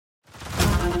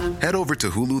Head over to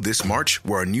Hulu this March,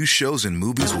 where our new shows and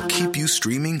movies will keep you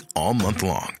streaming all month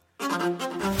long.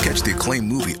 Catch the acclaimed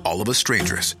movie All of Us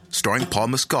Strangers, starring Paul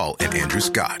Mescal and Andrew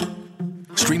Scott.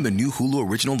 Stream the new Hulu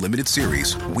original limited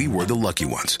series We Were the Lucky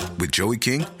Ones with Joey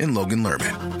King and Logan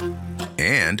Lerman.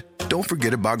 And don't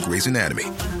forget about Grey's Anatomy.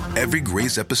 Every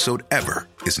Grey's episode ever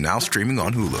is now streaming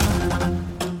on Hulu.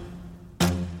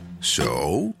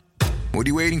 So, what are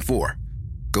you waiting for?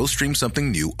 Go stream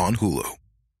something new on Hulu.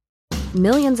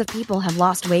 Millions of people have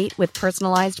lost weight with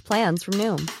personalized plans from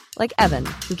Noom. Like Evan,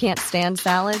 who can't stand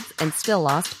salads and still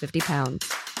lost 50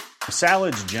 pounds.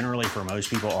 Salads generally for most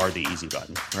people are the easy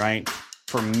button, right?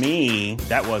 For me,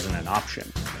 that wasn't an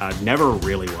option. I never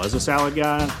really was a salad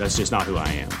guy. That's just not who I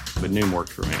am. But Noom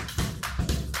worked for me.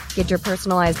 Get your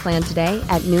personalized plan today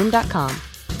at Noom.com.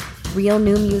 Real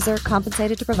Noom user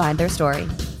compensated to provide their story.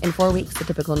 In 4 weeks, the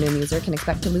typical Noom user can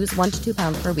expect to lose 1 to 2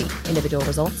 pounds per week. Individual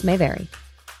results may vary.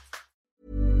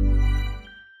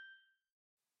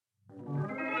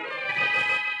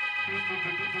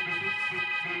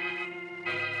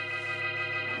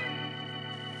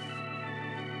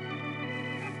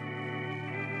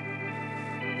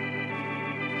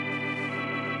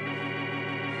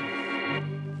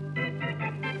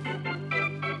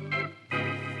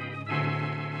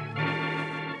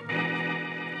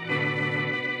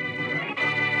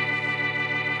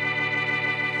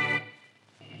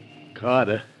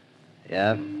 Carter,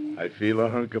 Yeah? I feel a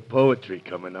hunk of poetry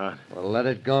coming on. Well, let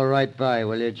it go right by,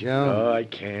 will you, Joe? No, I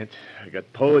can't. I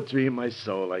got poetry in my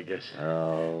soul, I guess.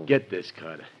 Oh. Get this,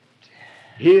 Carter.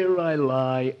 Here I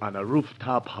lie on a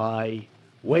rooftop high,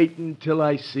 waiting till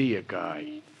I see a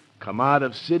guy. Come out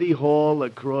of City Hall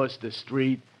across the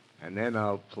street, and then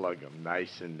I'll plug him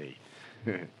nice and neat.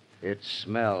 It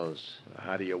smells.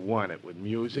 How do you want it, with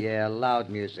music? Yeah, loud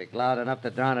music. Loud enough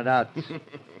to drown it out.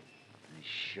 I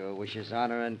sure wish His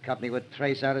Honor and company would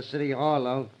trace out of City Hall,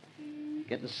 though.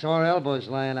 Getting sore elbows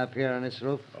lying up here on this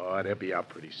roof. Oh, they'll be out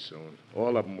pretty soon.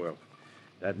 All of them will.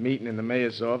 That meeting in the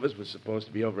mayor's office was supposed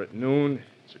to be over at noon.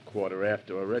 It's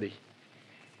 1:15 already.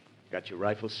 Got your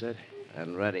rifle set?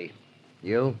 And ready.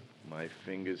 You? My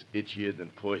fingers itchier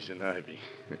than poison ivy.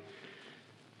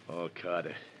 Oh,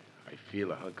 Carter, I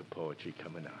feel a hunk of poetry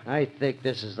coming on. I think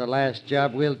this is the last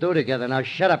job we'll do together. Now,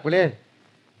 shut up, will you?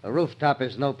 A rooftop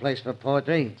is no place for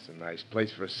poetry. It's a nice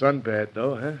place for a sunbed,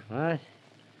 though, huh? What?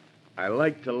 I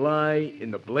like to lie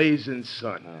in the blazing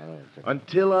sun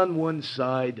until on one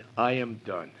side I am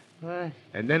done. What?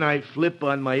 And then I flip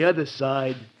on my other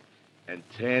side and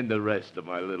tan the rest of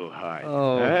my little hide.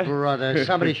 Oh, Huh? brother,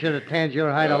 somebody should have tanned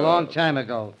your hide a long time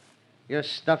ago. Your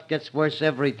stuff gets worse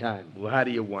every time. Well, how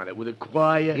do you want it? With a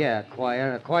choir? Yeah,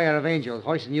 a choir of angels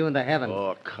hoisting you into heaven.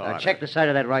 Oh, Carter. Now, check the sight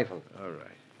of that rifle. All right.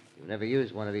 You've never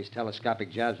used one of these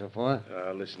telescopic jobs before.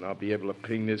 Listen, I'll be able to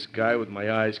ping this guy with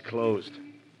my eyes closed.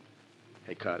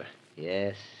 Hey, Carter.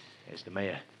 Yes. There's the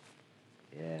mayor.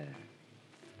 Yeah.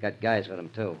 Got guys with him,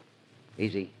 too.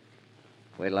 Easy.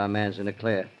 Wait till our man's in the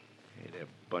clear. Hey, they're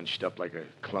bunched up like a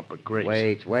clump of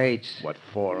grapes. Wait. What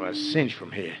for? A cinch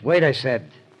from here. Wait, I said.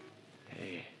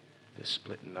 Hey, they're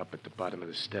splitting up at the bottom of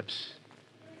the steps.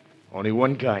 Only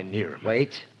one guy near him.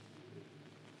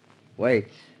 Wait.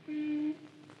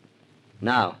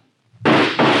 Now.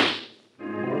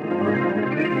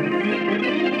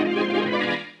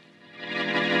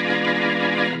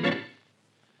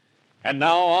 And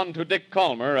now on to Dick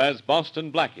Calmer as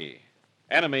Boston Blackie.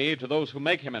 Enemy to those who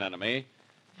make him an enemy.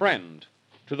 Friend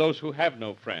to those who have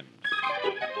no friend.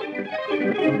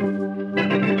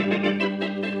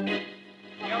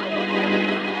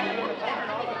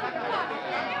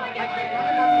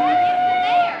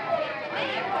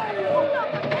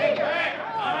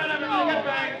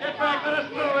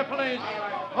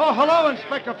 Oh, hello,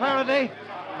 Inspector Faraday.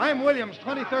 I'm Williams,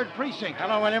 23rd Precinct.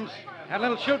 Hello, Williams. Had a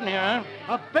little shooting here,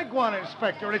 huh? A big one,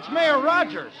 Inspector. It's Mayor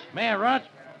Rogers. Mayor Rod?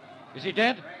 Is he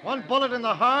dead? One bullet in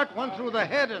the heart, one through the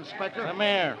head, Inspector. The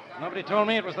mayor. Nobody told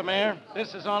me it was the mayor.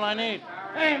 This is all I need.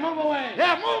 Hey, move away.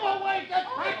 Yeah, move away. Get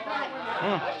back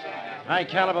there. High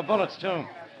caliber bullets, too.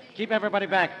 Keep everybody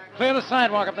back. Clear the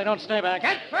sidewalk if they don't stay back.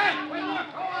 Get back. We want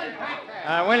to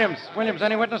back. Williams,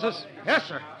 any witnesses? Yes,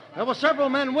 sir. There were several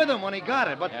men with him when he got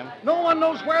it, but no one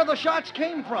knows where the shots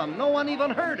came from. No one even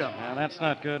heard them. Yeah, that's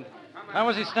not good. How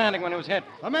was he standing when he was hit?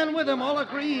 The men with him all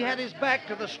agree he had his back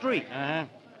to the street. Uh-huh.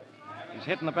 He's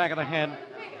hit in the back of the head.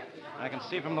 I can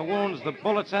see from the wounds the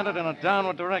bullets entered in a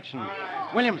downward direction.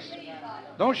 Williams,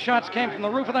 those shots came from the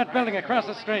roof of that building across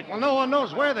the street. Well, no one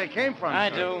knows where they came from, I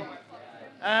sir. do.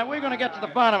 We're going to get to the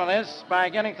bottom of this by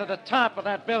getting to the top of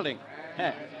that building.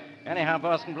 Anyhow,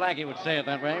 Boston Blackie would say it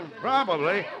that way.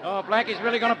 Probably. Oh, Blackie's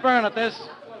really going to burn at this.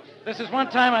 This is one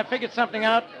time I figured something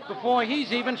out before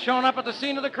he's even shown up at the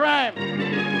scene of the crime.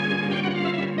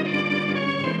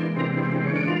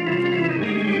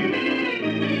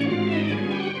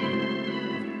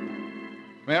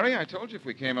 Mary, I told you if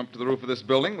we came up to the roof of this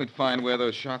building, we'd find where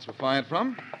those shots were fired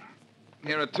from.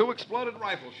 Here are 2 exploded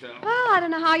rifle shells. Oh, I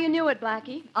don't know how you knew it,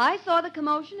 Blackie. I saw the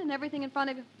commotion and everything in front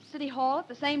of City Hall at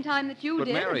the same time that you But,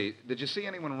 did. Mary, did you see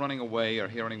anyone running away or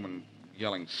hear anyone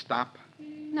yelling, stop?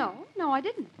 No, I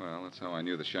didn't. Well, that's how I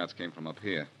knew the shots came from up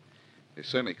here. They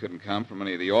certainly couldn't come from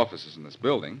any of the offices in this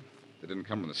building. They didn't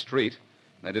come from the street.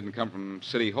 And they didn't come from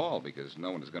City Hall because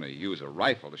no one is going to use a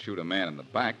rifle to shoot a man in the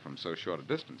back from so short a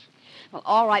distance. Well,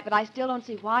 all right, but I still don't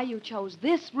see why you chose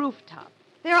this rooftop.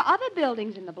 There are other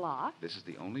buildings in the block. This is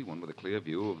the only one with a clear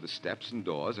view of the steps and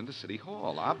doors into City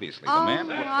Hall, obviously. Oh, The man...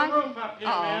 That's the roof up here,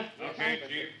 man. Okay,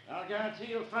 Chief. I'll guarantee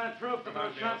you'll find proof that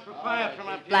those shots were fired from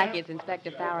up here. Blackie, it's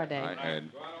Inspector Faraday. I heard.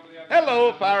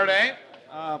 Hello, Faraday.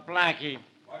 Oh, Blackie.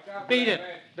 Beat it.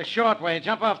 The short way.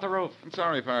 Jump off the roof. I'm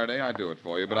sorry, Faraday. I'd do it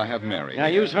for you, but I have Mary. Now,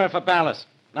 use her for ballast.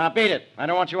 Now, beat it. I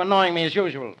don't want you annoying me as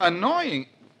usual. Annoying?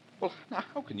 Well, now,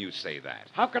 how can you say that?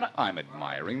 How can I... I'm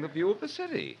admiring the view of the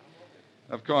city.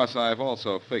 Of course, I've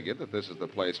also figured that this is the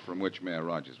place from which Mayor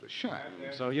Rogers was shot.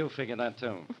 So you figure that,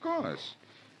 too. Of course.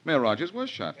 Mayor Rogers was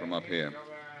shot from up here.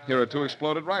 Here are 2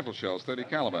 exploded rifle shells, .30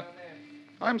 caliber.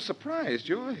 I'm surprised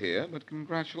you're here, but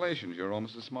congratulations. You're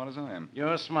almost as smart as I am.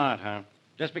 You're smart, huh?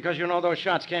 Just because you know those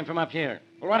shots came from up here.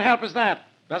 Well, what help is that?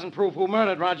 Doesn't prove who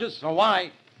murdered Rogers, or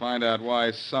why. Find out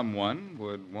why someone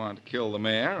would want to kill the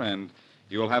mayor, and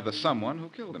you'll have the someone who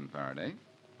killed him, Faraday.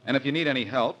 And if you need any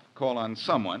help, call on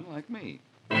someone like me.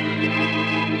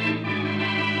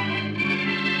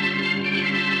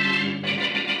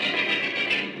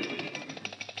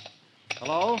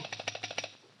 Hello?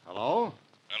 Hello?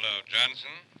 Hello, Johnson.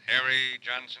 Harry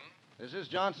Johnson. This is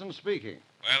Johnson speaking.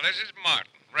 Well, this is Martin,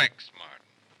 Rex Martin.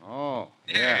 Oh,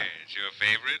 Yes, your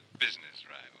favorite business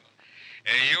rival.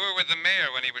 You were with the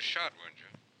mayor when he was shot, weren't you?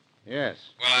 Yes.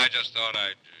 Well, I just thought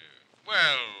I'd,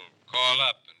 call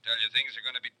up and tell you things are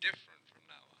going to be different from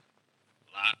now on. A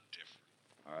lot different.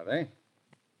 Are they?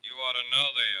 You ought to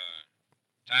know they are.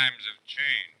 Times have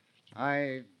changed.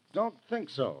 I don't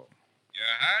think so.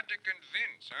 You're hard to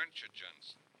convince, aren't you,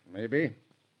 Johnson? Maybe.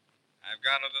 I've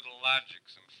got a little logic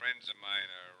some friends of mine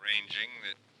are arranging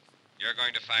that you're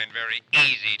going to find very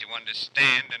easy to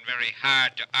understand and very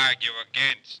hard to argue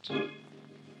against.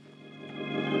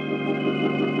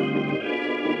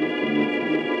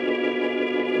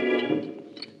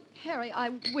 Harry, I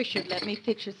wish you'd let me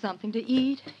fix you something to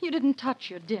eat. You didn't touch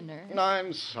your dinner.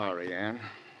 I'm sorry, Ann.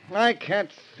 I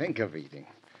can't think of eating.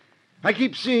 I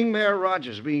keep seeing Mayor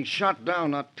Rogers being shot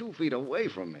down not 2 feet away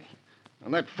from me.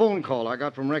 And that phone call I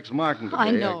got from Rex Martin today...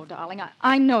 I know, darling.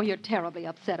 I know you're terribly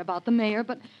upset about the mayor,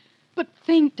 but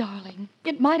think, darling.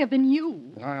 It might have been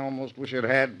you. I almost wish it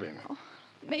had been. Oh,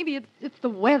 maybe it's the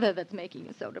weather that's making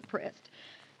you so depressed.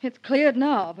 It's cleared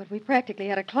now, but we practically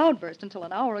had a cloudburst until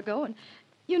an hour ago, and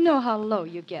you know how low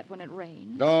you get when it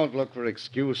rains. Don't look for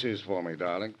excuses for me,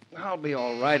 darling. I'll be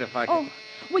all right if I can...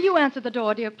 Oh, will you answer the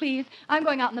door, dear, please? I'm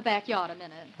going out in the backyard a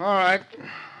minute. All right.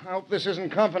 I hope this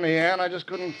isn't company, Ann. I just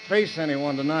couldn't face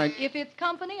anyone tonight. If it's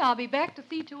company, I'll be back to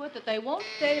see to it that they won't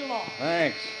stay long.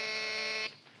 Thanks.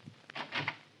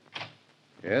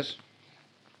 Yes?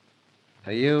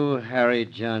 Are you Harry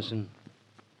Johnson?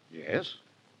 Yes?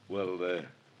 Well,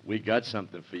 we got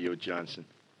something for you, Johnson.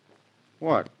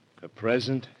 What? A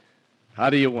present? How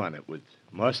do you want it? With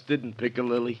mustard and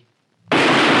piccalilli?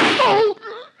 Oh!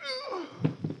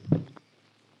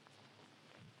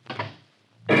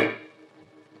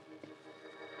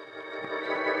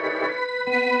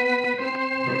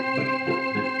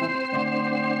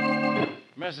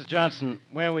 Mrs. Johnson,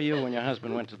 where were you when your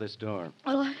husband went to this door?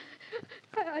 Well,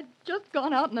 I'd just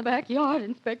gone out in the backyard,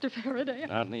 Inspector Faraday.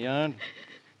 Out in the yard?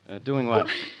 Doing what?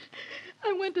 Well,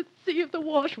 I went to see if the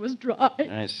wash was dry.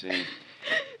 I see.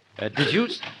 Did you...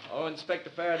 Oh, Inspector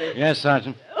Faraday. Yes,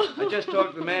 Sergeant. I just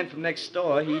talked to the man from next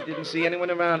door. He didn't see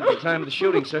anyone around at the time of the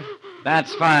shooting, sir.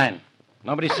 That's fine.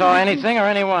 Nobody saw anything or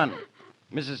anyone.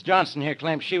 Mrs. Johnson here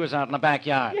claims she was out in the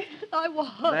backyard. Yes, I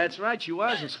was. That's right, she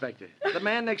was, Inspector. The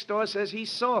man next door says he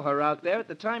saw her out there at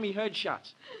the time he heard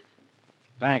shots.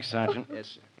 Thanks, Sergeant. Yes,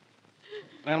 sir.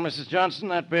 Well, Mrs. Johnson,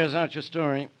 that bears out your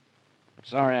story.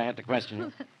 Sorry I had to question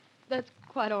you. That's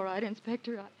quite all right,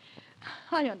 Inspector.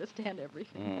 I understand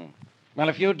everything. Well,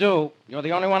 if you do, you're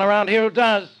the only one around here who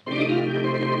does.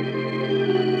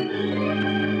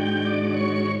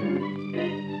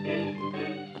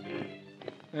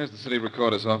 There's the city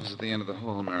recorder's office at the end of the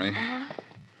hall, Mary.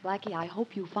 Blackie, I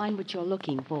hope you find what you're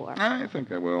looking for. I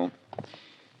think I will.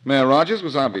 Mayor Rogers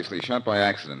was obviously shot by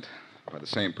accident by the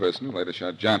same person who later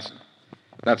shot Johnson.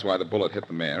 That's why the bullet hit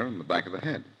the mayor in the back of the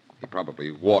head. He probably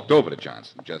walked over to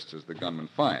Johnson just as the gunman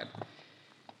fired.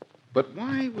 But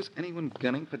why was anyone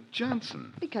gunning for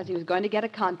Johnson? Because he was going to get a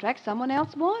contract someone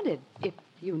else wanted. If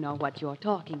you know what you're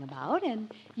talking about,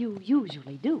 and you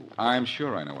usually do. I'm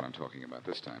sure I know what I'm talking about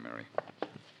this time, Mary.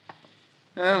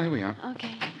 Well, here we are.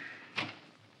 Okay.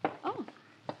 Oh.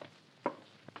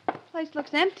 Place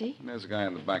looks empty. There's a guy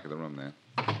in the back of the room there.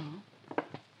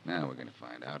 Now we're going to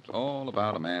find out all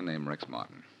about a man named Rex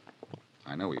Martin.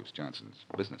 I know he was Johnson's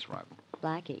business rival.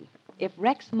 Blackie, if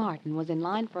Rex Martin was in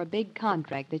line for a big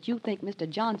contract that you think Mr.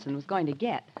 Johnson was going to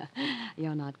get,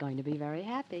 you're not going to be very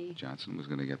happy. Johnson was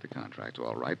going to get the contract,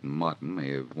 all right, and Martin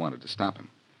may have wanted to stop him.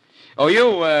 Oh,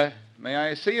 you, may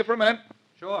I see you for a minute?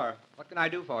 Sure. What can I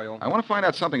do for you? I want to find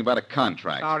out something about a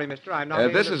contract. Sorry, mister, I'm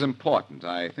not... This is important.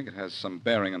 I think it has some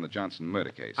bearing on the Johnson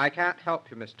murder case. I can't help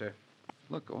you, mister.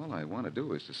 Look, all I want to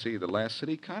do is to see the last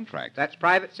city contract. That's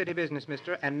private city business,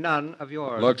 mister, and none of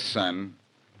yours. Look, son,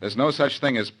 there's no such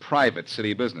thing as private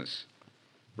city business.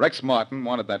 Rex Martin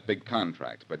wanted that big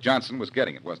contract, but Johnson was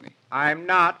getting it, wasn't he? I'm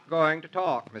not going to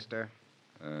talk, mister.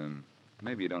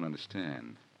 Maybe you don't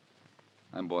understand.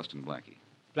 I'm Boston Blackie.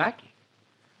 Blackie?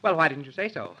 Well, why didn't you say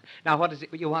so? Now, what is it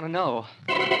you want to know?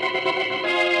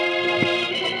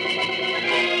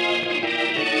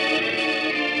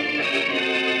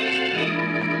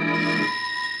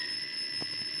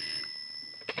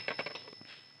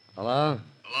 Hello?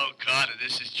 Hello, Carter.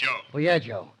 This is Joe. Oh, yeah,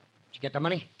 Joe. Did you get the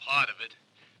money? Part of it.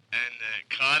 And,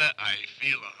 Carter, I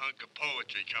feel a hunk of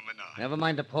poetry coming on. Never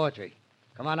mind the poetry.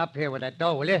 Come on up here with that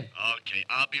dough, will you? Okay,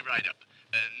 I'll be right up.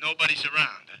 Nobody's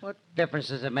around. Huh? What difference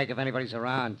does it make if anybody's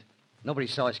around? Nobody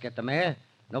saw us get the mayor.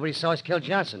 Nobody saw us kill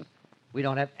Johnson. We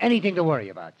don't have anything to worry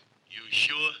about. You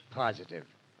sure? Positive.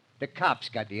 The cops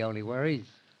got the only worries.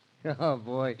 Oh,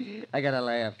 boy, I gotta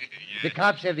laugh. Yeah. The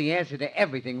cops have the answer to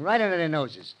everything right under their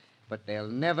noses, but they'll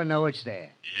never know it's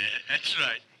there. Yeah, that's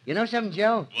right. You know something,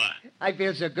 Joe? What? I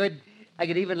feel so good, I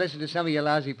could even listen to some of your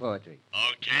lousy poetry.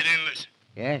 Okay, then listen.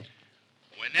 Yeah?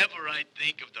 Whenever I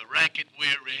think of the racket we're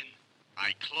in,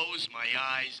 I close my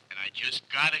eyes and I just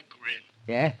gotta grin.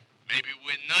 Yeah? Maybe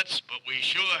we're nuts, but we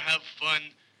sure have fun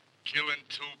killing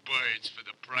two birds for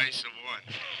the price of one.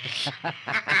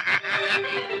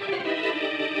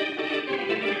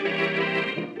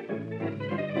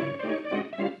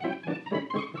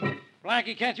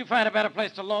 Blackie, can't you find a better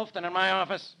place to loaf than in my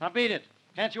office? Now beat it.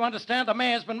 Can't you understand the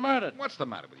mayor's been murdered? What's the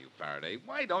matter with you, Faraday?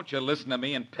 Why don't you listen to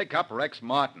me and pick up Rex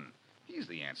Martin? He's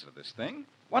the answer to this thing.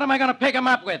 What am I going to pick him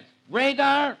up with?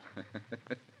 Radar?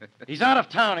 He's out of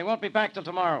town. He won't be back till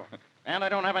tomorrow. And I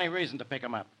don't have any reason to pick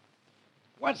him up.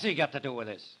 What's he got to do with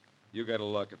this? You get a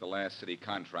look at the last city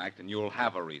contract, and you'll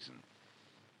have a reason.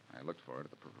 I looked for it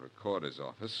at the recorder's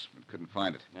office and couldn't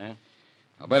find it. Yeah?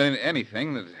 I'll bet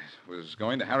anything that it was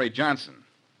going to Harry Johnson.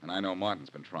 And I know Martin's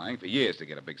been trying for years to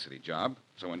get a big city job.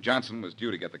 So when Johnson was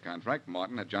due to get the contract,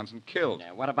 Martin had Johnson killed.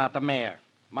 Yeah, what about the mayor?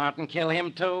 Martin kill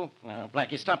him, too?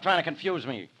 Blackie, stop trying to confuse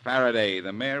me. Faraday,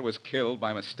 the mayor was killed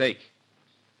by mistake.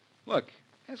 Look,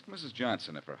 ask Mrs.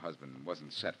 Johnson if her husband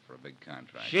wasn't set for a big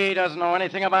contract. She doesn't know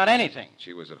anything about anything.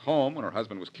 She was at home when her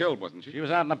husband was killed, wasn't she? She was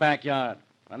out in the backyard.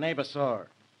 A neighbor saw her.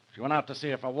 She went out to see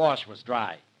if her wash was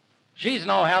dry. She's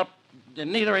no help,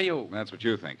 and neither are you. That's what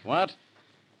you think. What?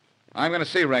 I'm going to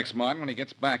see Rex Martin when he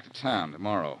gets back to town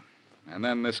tomorrow. And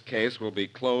then this case will be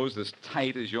closed as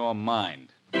tight as your mind.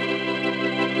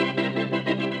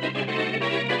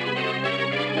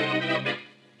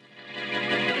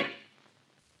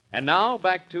 And now,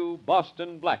 back to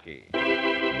Boston Blackie.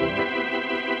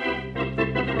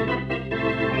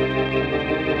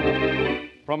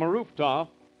 From a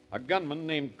rooftop, a gunman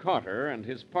named Carter and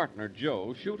his partner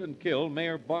Joe shoot and kill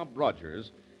Mayor Bob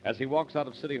Rogers as he walks out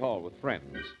of City Hall with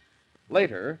friends.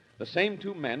 Later, the same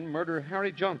two men murder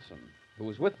Harry Johnson, who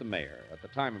was with the mayor at the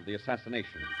time of the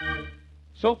assassination.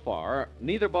 So far,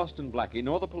 neither Boston Blackie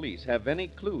nor the police have any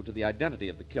clue to the identity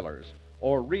of the killers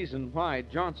or reason why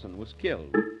Johnson was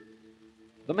killed.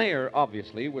 The mayor,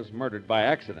 obviously, was murdered by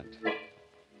accident.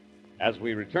 As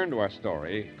we return to our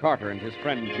story, Carter and his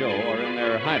friend Joe are in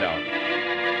their hideout.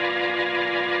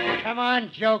 Come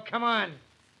on, Joe, come on.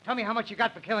 Tell me how much you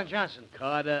got for killing Johnson.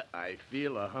 Carter, I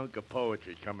feel a hunk of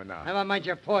poetry coming out. Never mind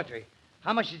your poetry.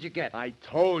 How much did you get? I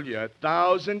told you,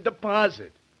 1,000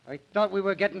 deposit. I thought we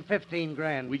were getting 15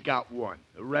 grand. We got one.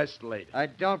 The rest later. I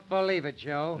don't believe it,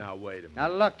 Joe. Now, wait a minute. Now,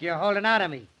 look, you're holding out on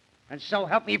me. And so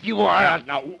help me if you are.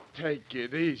 Now, take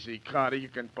it easy, Carter. You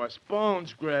can bust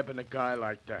bones grabbing a guy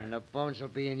like that. And the bones will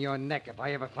be in your neck if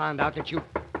I ever found out that you...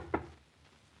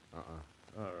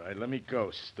 All right, let me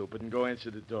go, stupid, and go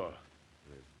answer the door.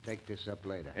 Take this up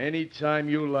later. Anytime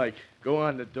you like. Go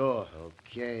on the door.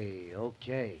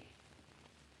 Okay.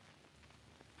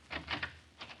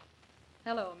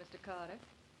 Hello, Mr. Carter.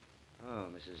 Oh,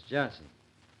 Mrs. Johnson.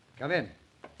 Come in.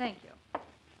 Thank you.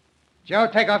 Joe,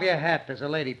 take off your hat. There's a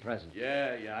lady present.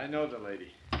 Yeah, I know the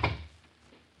lady.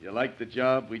 You like the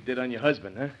job we did on your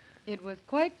husband, huh? It was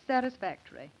quite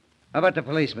satisfactory. How about the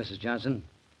police, Mrs. Johnson?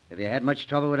 Have you had much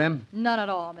trouble with them? None at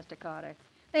all, Mr. Carter.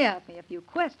 They asked me a few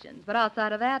questions, but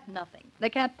outside of that, nothing. They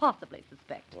can't possibly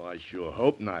suspect. Well, I sure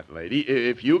hope not, lady.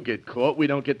 If you get caught, we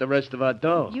don't get the rest of our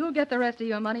dough. You'll get the rest of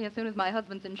your money as soon as my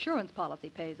husband's insurance policy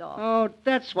pays off. Oh,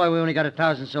 that's why we only got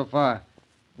 1,000 so far.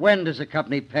 When does the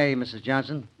company pay, Mrs.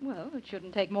 Johnson? Well, it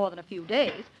shouldn't take more than a few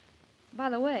days. By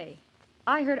the way,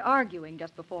 I heard arguing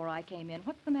just before I came in.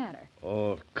 What's the matter?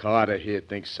 Oh, Carter here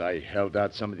thinks I held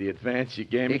out some of the advance you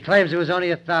gave me. He claims it was only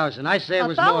 1,000. I say it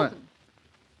was more. 1,000?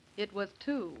 It was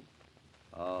 2.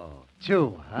 Oh,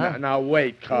 2, huh? Now,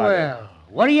 wait, Carter. Well,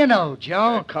 what do you know,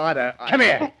 Joe? Carter, Come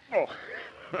here.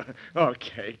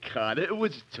 Okay, Carter, it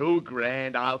was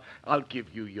 $2,000. I'll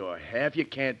give you your half. You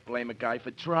can't blame a guy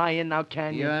for trying, now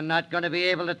can you? You're not going to be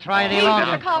able to try any Please,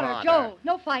 longer. Mr. Carter, Joe,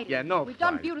 no fighting. Yeah, no We've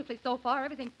done fighting. beautifully so far.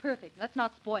 Everything's perfect. Let's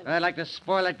not spoil it. I'd like to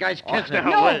spoil that guy's kisser.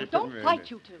 No, don't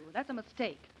fight, you two. That's a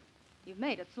mistake. You've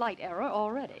made a slight error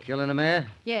already. Killing the mayor?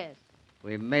 Yes,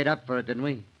 We made up for it, didn't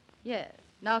we? yes.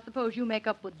 Now suppose you make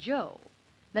up with Joe.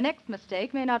 The next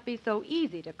mistake may not be so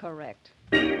easy to correct.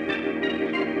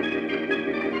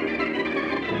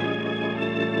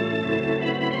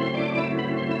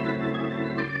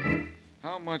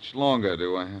 How much longer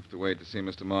do I have to wait to see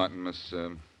Mr. Martin, Miss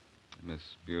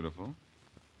Beautiful?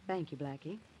 Thank you,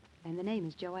 Blackie. And the name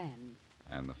is Joanne.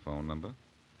 And the phone number?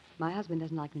 My husband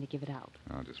doesn't like me to give it out.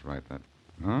 I'll just write that.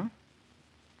 Huh?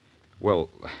 Well,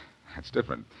 that's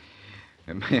different.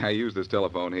 And may I use this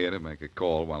telephone here to make a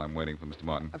call while I'm waiting for Mr.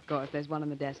 Martin? Of course, there's one on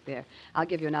the desk there. I'll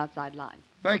give you an outside line.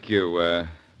 Thank you,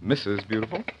 Mrs.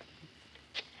 Beautiful.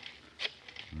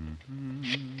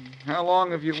 How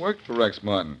long have you worked for Rex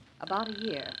Martin? About a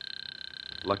year.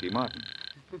 Lucky Martin.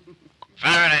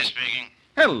 Faraday speaking.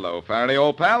 Hello, Faraday,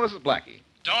 old pal. This is Blackie.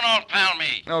 Don't old pal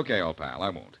me. Okay, old pal, I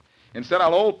won't. Instead,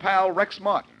 I'll old pal Rex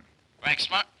Martin. Rex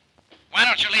Martin? Why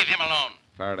don't you leave him alone?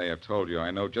 Faraday, I've told you I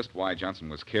know just why Johnson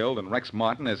was killed, and Rex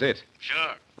Martin is it.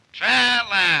 Sure.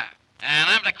 Tra-la. And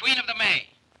I'm the Queen of the May.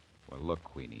 Well, look,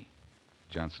 Queenie.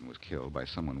 Johnson was killed by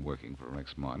someone working for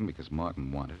Rex Martin because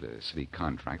Martin wanted a city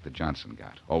contract that Johnson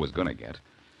got, or was going to get.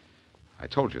 I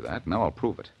told you that. Now I'll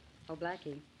prove it. Oh,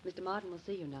 Blackie, Mr. Martin will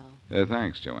see you now.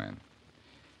 Thanks, Joanne.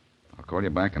 I'll call you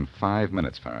back in 5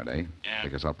 minutes, Faraday. Yeah.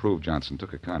 Because I'll prove Johnson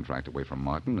took a contract away from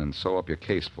Martin and sew up your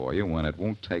case for you when it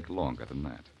won't take longer than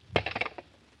that.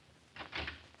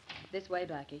 This way,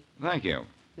 Blackie. Thank you.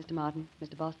 Mr. Martin,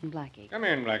 Mr. Boston Blackie. Come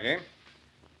in, Blackie.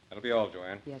 That'll be all,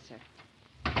 Joanne. Yes,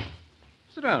 sir.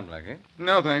 Sit down, Blackie.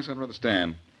 No, thanks. I'd rather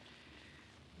stand.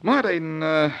 Martin,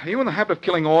 are you in the habit of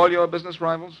killing all your business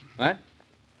rivals? What?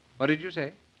 What did you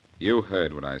say? You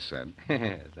heard what I said.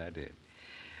 Yes, I did.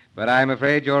 But I'm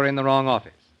afraid you're in the wrong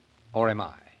office. Or am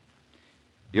I?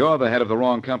 You're the head of the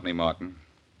wrong company, Martin.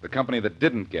 The company that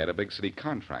didn't get a big city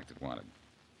contract it wanted.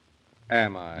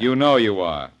 Am I? You know you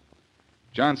are.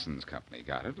 Johnson's company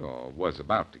got it, or was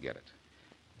about to get it.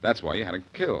 That's why you had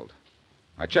it killed.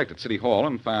 I checked at City Hall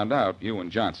and found out you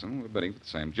and Johnson were bidding for the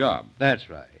same job. That's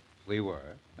right. We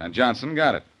were. And Johnson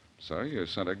got it. So you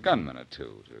sent a gunman or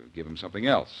two to give him something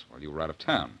else while you were out of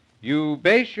town. You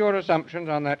base your assumptions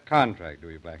on that contract, do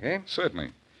you, Blackie?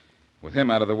 Certainly. With him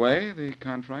out of the way, the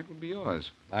contract would be yours.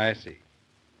 I see.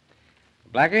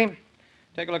 Blackie,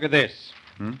 take a look at this.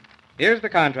 Here's the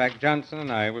contract Johnson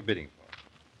and I were bidding for.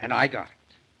 And I got it.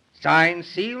 Signed,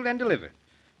 sealed, and delivered.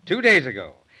 2 days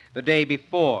ago. The day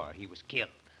before he was killed.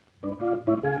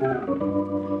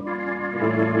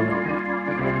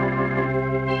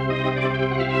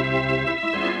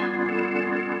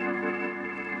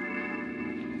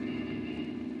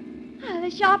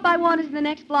 The shop I want is in the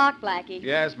next block, Blackie.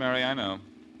 Yes, Mary, I know.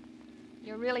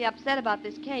 You're really upset about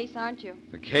this case, aren't you?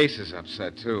 The case is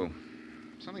upset, too.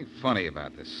 Something funny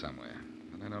about this somewhere,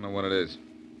 and I don't know what it is.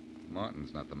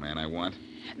 Martin's not the man I want.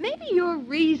 Maybe your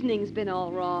reasoning's been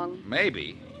all wrong.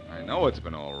 Maybe. I know it's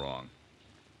been all wrong.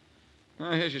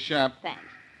 Here's your shop. Thanks.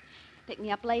 Pick me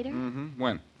up later? Mm-hmm.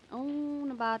 When? Oh,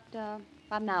 in about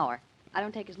an hour. I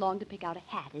don't take as long to pick out a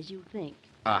hat as you think.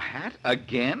 A hat?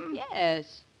 Again?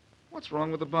 Yes. What's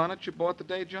wrong with the bonnet you bought the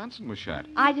day Johnson was shot?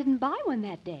 I didn't buy one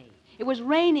that day. It was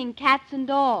raining cats and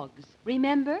dogs.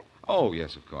 Remember? Oh,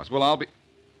 yes, of course. Well, I'll be...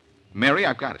 Mary,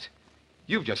 I've got it.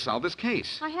 You've just solved this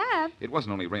case. I have. It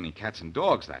wasn't only raining cats and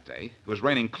dogs that day. It was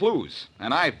raining clues.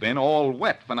 And I've been all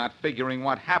wet for not figuring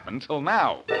what happened till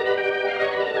now.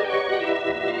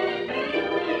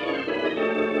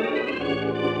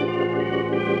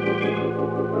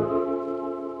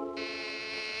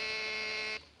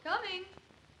 Coming.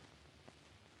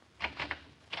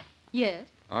 Yes.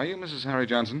 Are you Mrs. Harry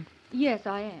Johnson? Yes,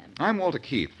 I am. I'm Walter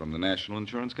Keith from the National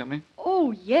Insurance Company.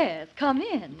 Oh, yes. Come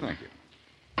in. Thank you.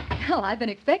 Well, I've been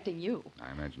expecting you.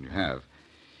 I imagine you have.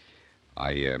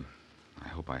 I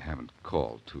hope I haven't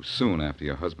called too soon after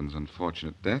your husband's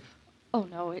unfortunate death. Oh,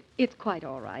 no, it's quite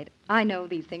all right. I know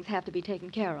these things have to be taken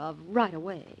care of right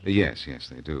away. Yes,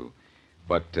 they do.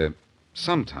 But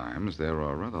sometimes there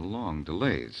are rather long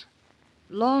delays.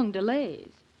 Long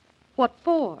delays? What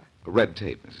for? Red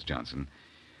tape, Mrs. Johnson.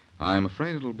 I'm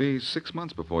afraid it'll be 6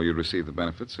 months before you receive the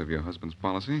benefits of your husband's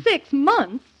policy. 6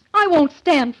 months? I won't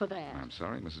stand for that. I'm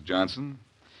sorry, Mrs. Johnson,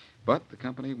 but the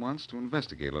company wants to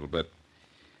investigate a little bit.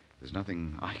 There's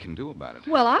nothing I can do about it.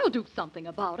 Well, I'll do something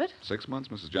about it. 6 months,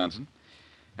 Mrs. Johnson.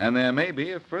 And there may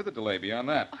be a further delay beyond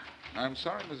that. I'm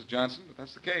sorry, Mrs. Johnson, but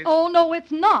that's the case. Oh, no,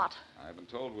 it's not. I've been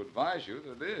told to advise you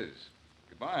that it is.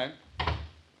 Goodbye.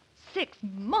 6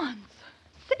 months.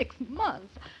 6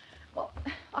 months. Well,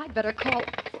 I'd better call.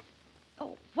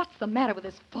 Oh, what's the matter with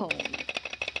this phone?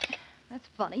 That's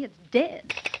funny. It's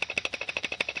dead.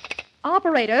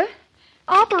 Operator.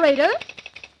 Operator.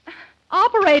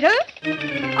 Operator.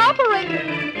 Operator.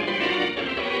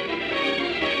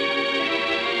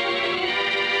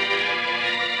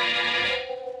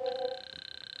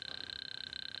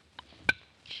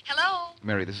 Hello?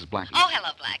 Mary, this is Blackie. Oh, hello,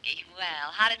 Blackie.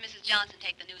 Well, how did Mrs. Johnson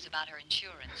take the news about her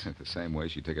insurance? The same way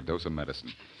she'd take a dose of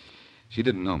medicine. She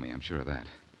didn't know me, I'm sure of that.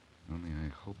 Only I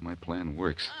hope my plan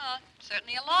works. Oh,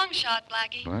 certainly a long shot,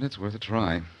 Blackie. But it's worth a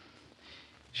try.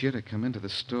 She had to come into the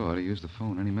store to use the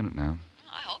phone any minute now.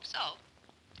 I hope so.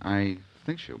 I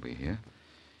think she'll be here.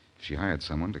 If she hired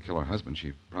someone to kill her husband,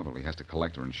 she probably has to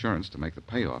collect her insurance to make the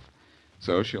payoff.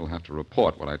 So she'll have to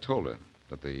report what I told her,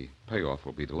 that the payoff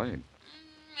will be delayed.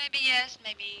 Maybe yes,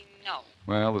 maybe no.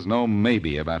 Well, there's no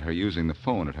maybe about her using the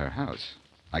phone at her house.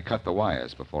 I cut the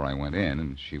wires before I went in,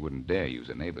 and she wouldn't dare use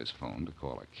a neighbor's phone to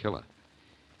call a killer.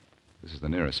 This is the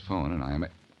nearest phone, and I am...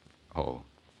 Oh,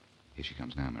 here she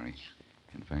comes now, Mary.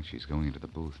 In fact, she's going into the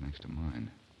booth next to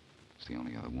mine. It's the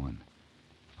only other one.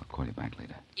 I'll call you back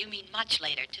later. You mean much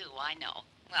later, too, I know.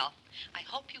 Well, I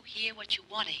hope you hear what you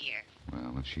want to hear.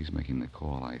 Well, if she's making the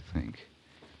call, I think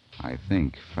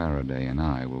Faraday and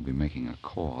I will be making a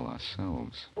call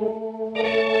ourselves.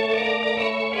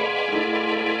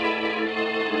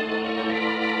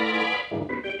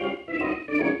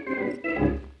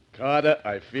 Carter,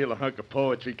 I feel a hunk of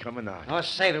poetry coming on. Oh,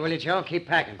 save it, will you, Joe? Keep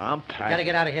packing. I'm packing. Gotta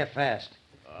get out of here fast.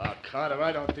 Carter,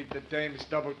 I don't think the dame's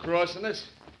double-crossing us.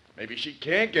 Maybe she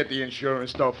can't get the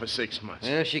insurance, though, for 6 months.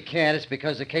 Well, if she can't, it's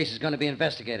because the case is going to be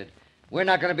investigated. We're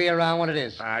not going to be around when it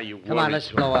is. You Come on,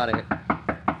 let's blow out of here.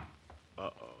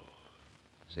 Uh-oh.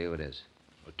 See who it is.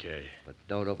 Okay. But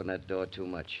don't open that door too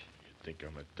much. You think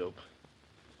I'm a dope?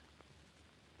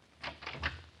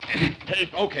 Hey,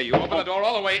 okay, you open the door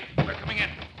all the way. We're coming in.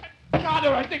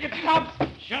 Carter, I think it's cops.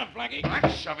 Shut up, Blackie.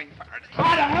 I'm shoving Faraday.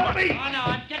 Carter, help me. Oh, no,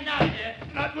 I'm getting out of here.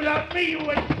 Not without me, you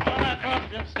would.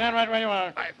 Stand right where you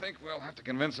are. I think we'll have to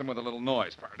convince him with a little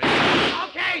noise, Faraday.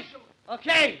 Okay.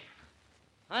 Okay.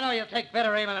 I know you'll take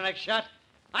better aim on the next shot.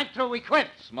 I'm through. We quit.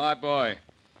 Smart boy.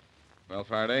 Well,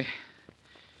 Faraday,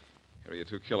 here are your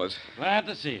two killers. Glad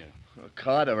to see you. Well,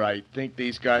 Carter, I think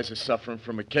these guys are suffering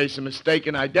from a case of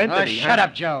mistaken identity. Shut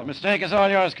up, Joe. The mistake is all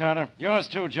yours, Carter. Yours,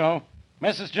 too, Joe.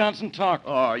 Mrs. Johnson talked.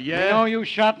 Oh, yeah? We know you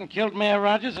shot and killed Mayor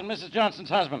Rogers and Mrs. Johnson's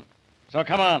husband. So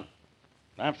come on.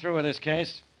 I'm through with this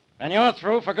case. And you're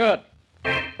through for good.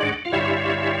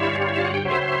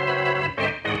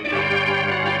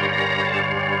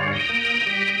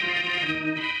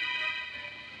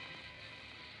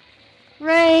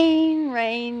 Rain,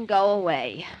 rain, go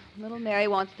away. Little Mary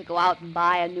wants to go out and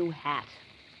buy a new hat.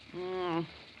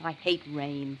 I hate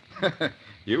rain.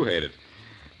 You hate it.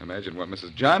 Imagine what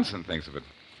Mrs. Johnson thinks of it.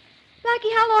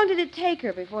 Blackie, how long did it take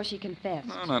her before she confessed?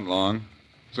 Oh, not long.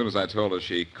 As soon as I told her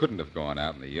she couldn't have gone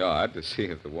out in the yard to see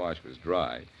if the wash was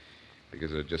dry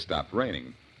because it had just stopped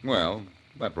raining, well,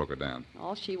 that broke her down.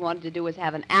 All she wanted to do was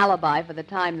have an alibi for the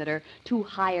time that her two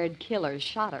hired killers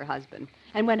shot her husband.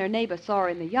 And when her neighbor saw her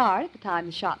in the yard at the time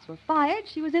the shots were fired,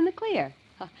 she was in the clear.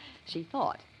 She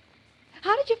thought.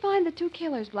 How did you find the two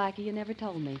killers, Blackie? You never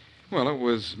told me. Well, it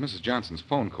was Mrs. Johnson's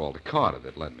phone call to Carter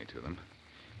that led me to them.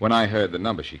 When I heard the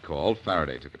number she called,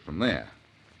 Faraday took it from there.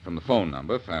 From the phone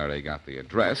number, Faraday got the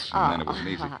address, and then it was an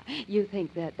easy... You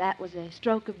think that was a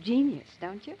stroke of genius,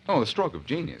 don't you? Oh, the stroke of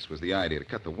genius was the idea to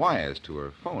cut the wires to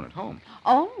her phone at home.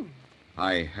 Oh.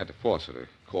 I had to force her to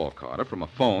call Carter from a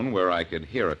phone where I could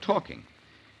hear her talking.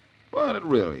 But it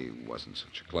really wasn't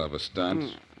such a clever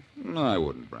stunt. No, I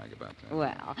wouldn't brag about that.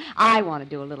 Well, I want to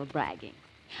do a little bragging.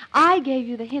 I gave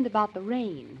you the hint about the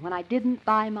rain when I didn't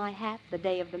buy my hat the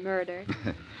day of the murder.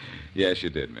 Yes, you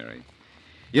did, Mary.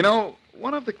 You know,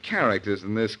 one of the characters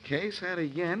in this case had a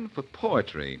yen for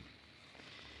poetry.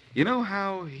 You know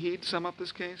how he'd sum up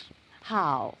this case?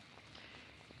 How?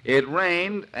 It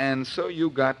rained, and so you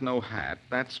got no hat.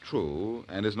 That's true,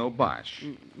 and is no bosh.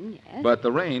 Yes. But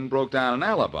the rain broke down an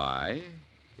alibi.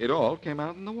 It all came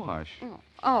out in the wash.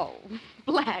 Oh,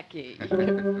 Blackie.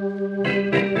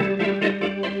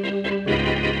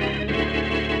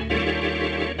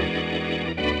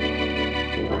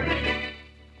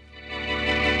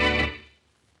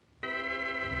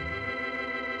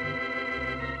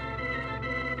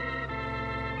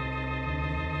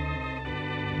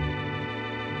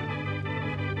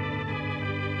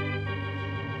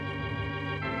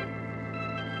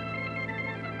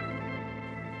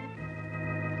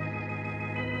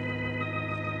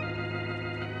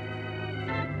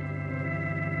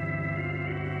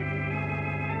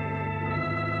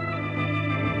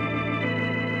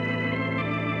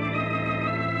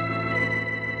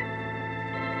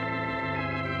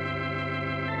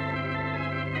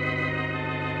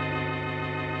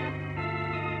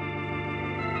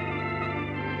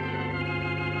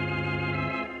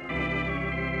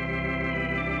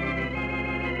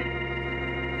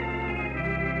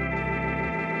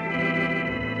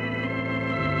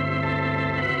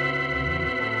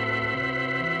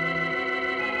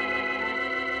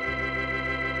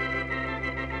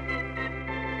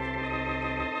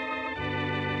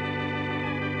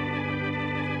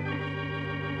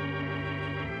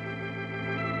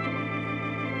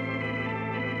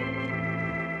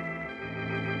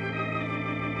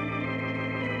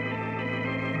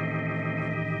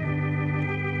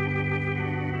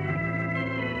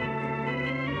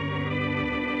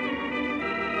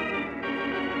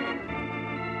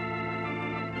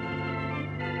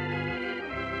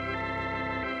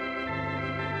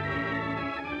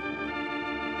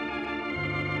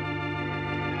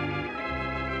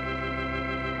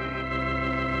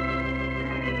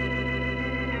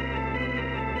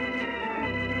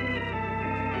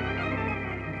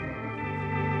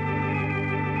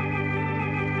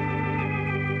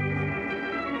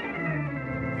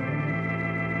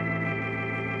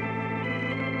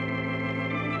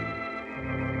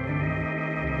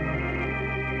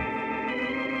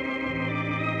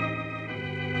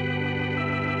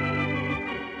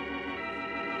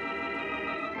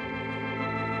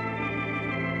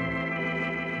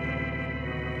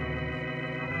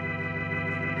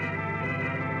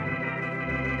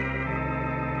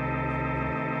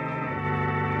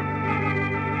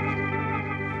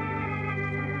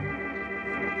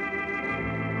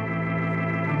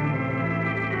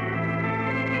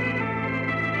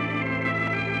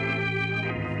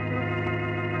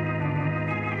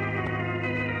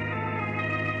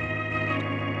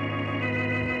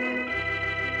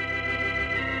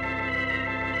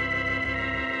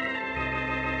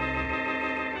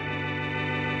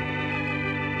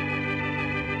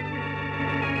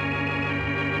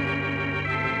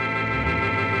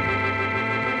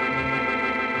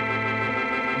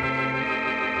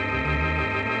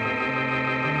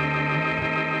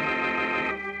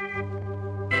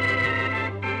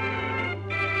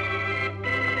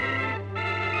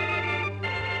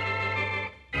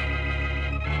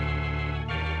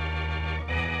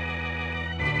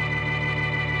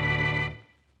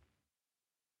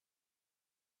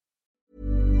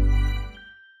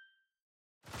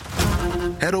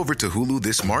 Head over to Hulu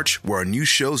this March, where our new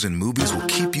shows and movies will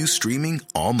keep you streaming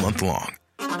all month long.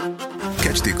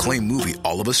 Catch the acclaimed movie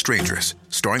All of Us Strangers,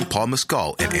 starring Paul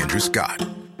Mescal and Andrew Scott.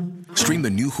 Stream the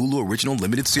new Hulu original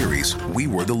limited series We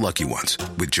Were the Lucky Ones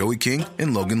with Joey King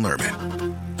and Logan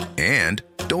Lerman. And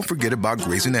don't forget about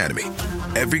Grey's Anatomy.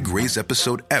 Every Grey's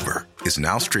episode ever is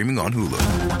now streaming on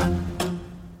Hulu.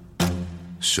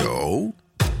 So,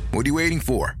 what are you waiting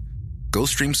for? Go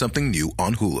stream something new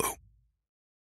on Hulu.